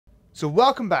So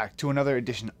welcome back to another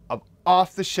edition of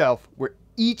Off the Shelf, where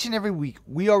each and every week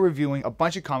we are reviewing a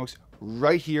bunch of comics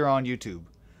right here on YouTube.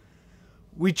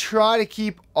 We try to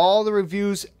keep all the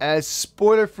reviews as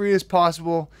spoiler free as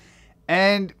possible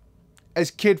and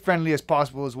as kid friendly as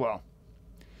possible as well.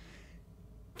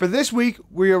 For this week,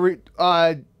 we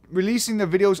are releasing the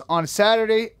videos on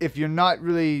Saturday. If you're not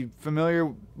really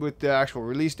familiar with the actual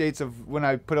release dates of when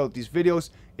I put out these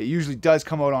videos, it usually does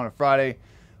come out on a Friday.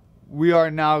 We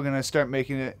are now going to start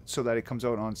making it so that it comes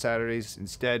out on Saturdays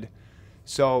instead.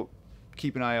 So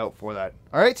keep an eye out for that.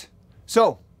 Alright?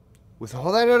 So, with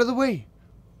all that out of the way,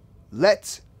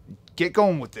 let's get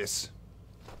going with this.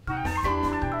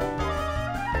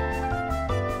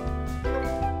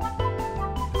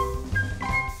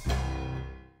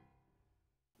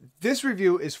 This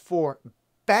review is for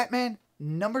Batman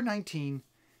number 19.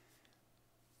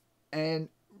 And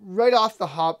right off the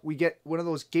hop, we get one of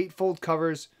those gatefold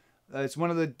covers. It's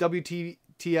one of the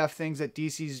WTF things that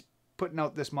DC's putting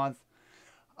out this month.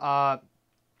 And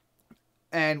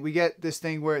we get this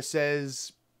thing where it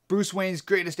says, Bruce Wayne's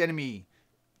greatest enemy,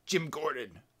 Jim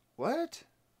Gordon. What?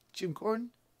 Jim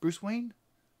Gordon? Bruce Wayne?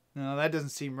 No, that doesn't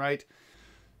seem right.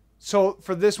 So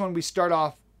for this one, we start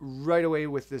off right away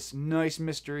with this nice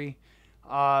mystery.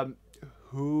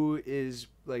 Who is,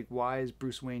 like, why is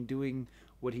Bruce Wayne doing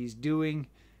what he's doing?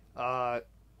 You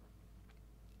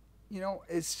know,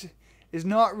 it's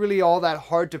not really all that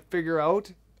hard to figure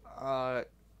out.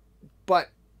 But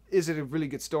is it a really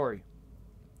good story?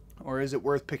 Or is it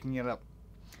worth picking it up?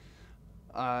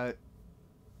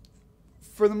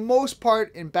 For the most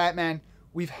part in Batman,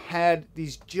 we've had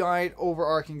these giant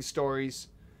overarching stories.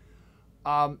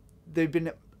 They've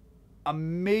been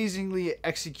amazingly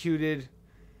executed.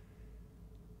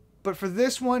 But for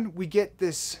this one, we get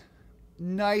this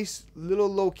nice little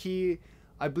low-key,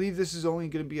 I believe this is only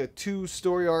going to be a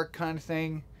 2-story arc kind of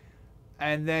thing.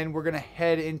 And then we're going to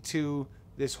head into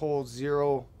this whole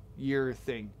 0-year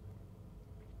thing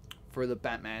for the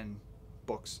Batman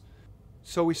books.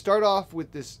 So we start off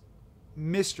with this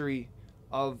mystery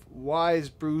of why is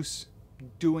Bruce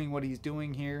doing what he's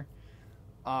doing here.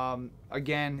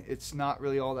 Again, it's not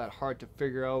really all that hard to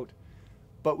figure out.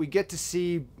 But we get to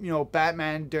see, you know,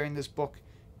 Batman during this book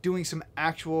doing some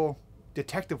actual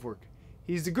detective work.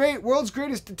 He's the world's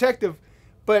greatest detective,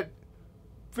 but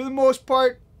for the most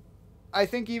part, I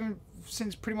think even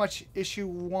since pretty much issue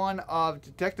 1 of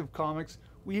Detective Comics,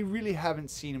 we really haven't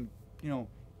seen him, you know,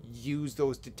 use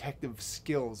those detective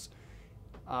skills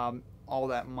all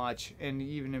that much. And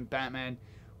even in Batman,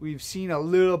 we've seen a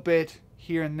little bit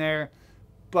here and there,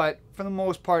 but for the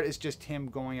most part, it's just him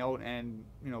going out and,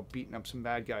 you know, beating up some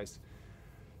bad guys.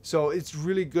 So it's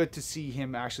really good to see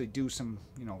him actually do some,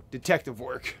 you know, detective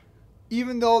work.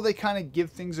 Even though they kind of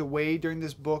give things away during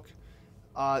this book,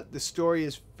 the story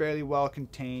is fairly well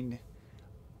contained.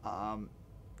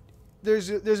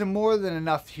 There's more than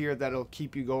enough here that'll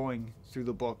keep you going through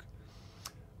the book.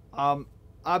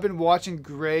 I've been watching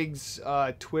Greg's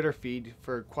Twitter feed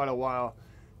for quite a while,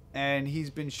 and he's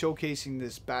been showcasing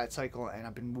this Bat Cycle, and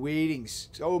I've been waiting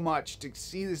so much to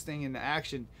see this thing in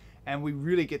action, and we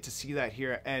really get to see that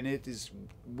here, and it is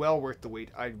well worth the wait.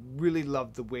 I really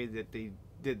love the way that they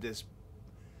did this,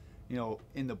 you know,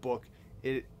 in the book.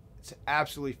 It's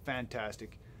absolutely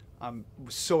fantastic. I'm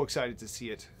so excited to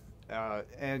see it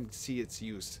and see its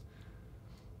use.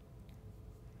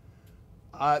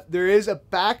 There is a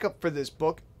backup for this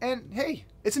book, and hey,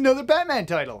 it's another Batman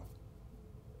title.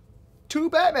 2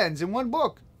 Batmans in one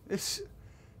book. It's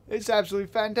absolutely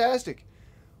fantastic.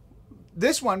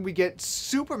 This one, we get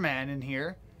Superman in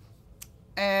here,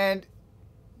 and,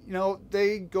 you know,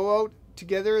 they go out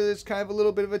together. There's kind of a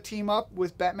little bit of a team up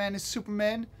with Batman and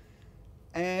Superman,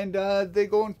 and they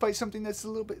go and fight something that's a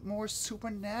little bit more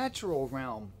supernatural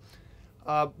realm,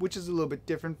 which is a little bit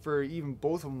different for even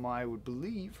both of them, I would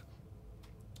believe.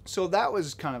 So that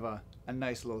was kind of a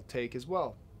nice little take as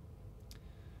well.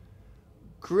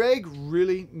 Greg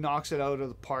really knocks it out of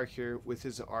the park here with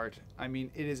his art. I mean,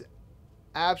 it is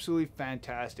absolutely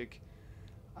fantastic.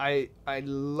 I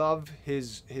love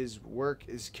his work,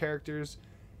 his characters.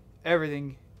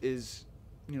 Everything is,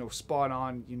 you know, spot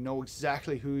on. You know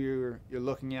exactly who you're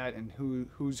looking at and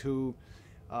who's who.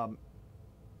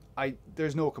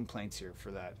 There's no complaints here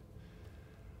for that.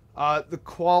 The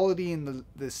quality in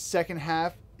the second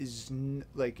half is,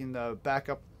 like in the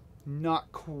backup,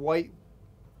 not quite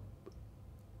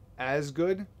as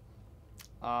good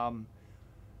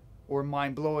or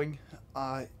mind-blowing.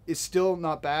 It's still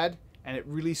not bad, and it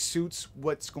really suits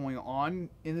what's going on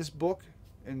in this book,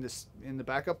 in the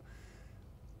backup.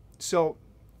 So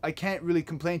I can't really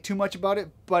complain too much about it,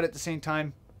 but at the same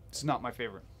time, it's not my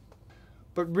favorite.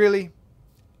 But really,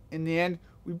 in the end,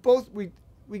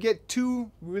 we get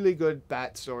two really good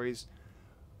Bat stories.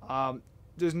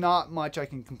 There's not much I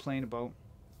can complain about.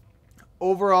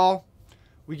 Overall,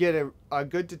 we get a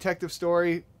good detective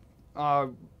story,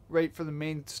 right for the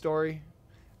main story.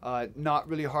 Not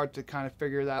really hard to kind of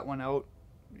figure that one out.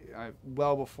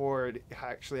 Well before it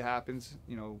actually happens,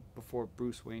 you know, before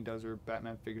Bruce Wayne does or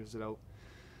Batman figures it out.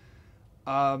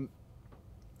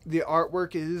 The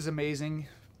artwork is amazing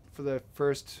for the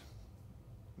first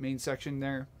main section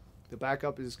there. The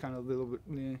backup is kind of a little bit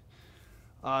meh.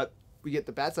 We get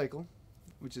the Bat Cycle,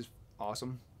 which is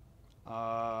awesome.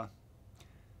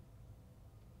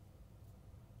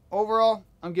 Overall,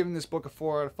 I'm giving this book a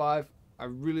 4 out of 5. I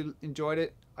really enjoyed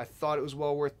it. I thought it was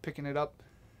well worth picking it up.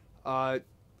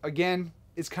 Again,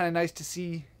 it's kind of nice to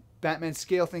see Batman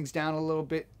scale things down a little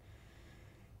bit.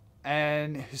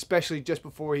 And especially just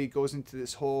before he goes into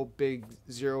this whole big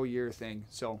 0-year thing.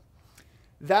 So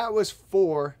that was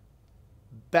for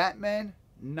Batman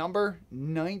number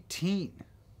 19.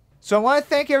 So I want to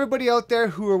thank everybody out there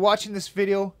who are watching this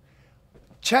video.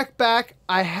 Check back.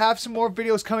 I have some more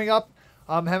videos coming up.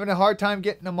 I'm having a hard time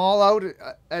getting them all out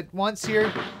at once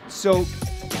here. So,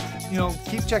 you know,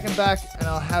 keep checking back and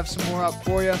I'll have some more up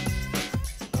for you.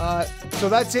 So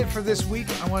that's it for this week.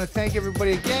 I want to thank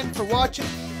everybody again for watching,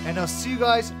 and I'll see you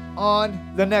guys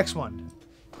on the next one.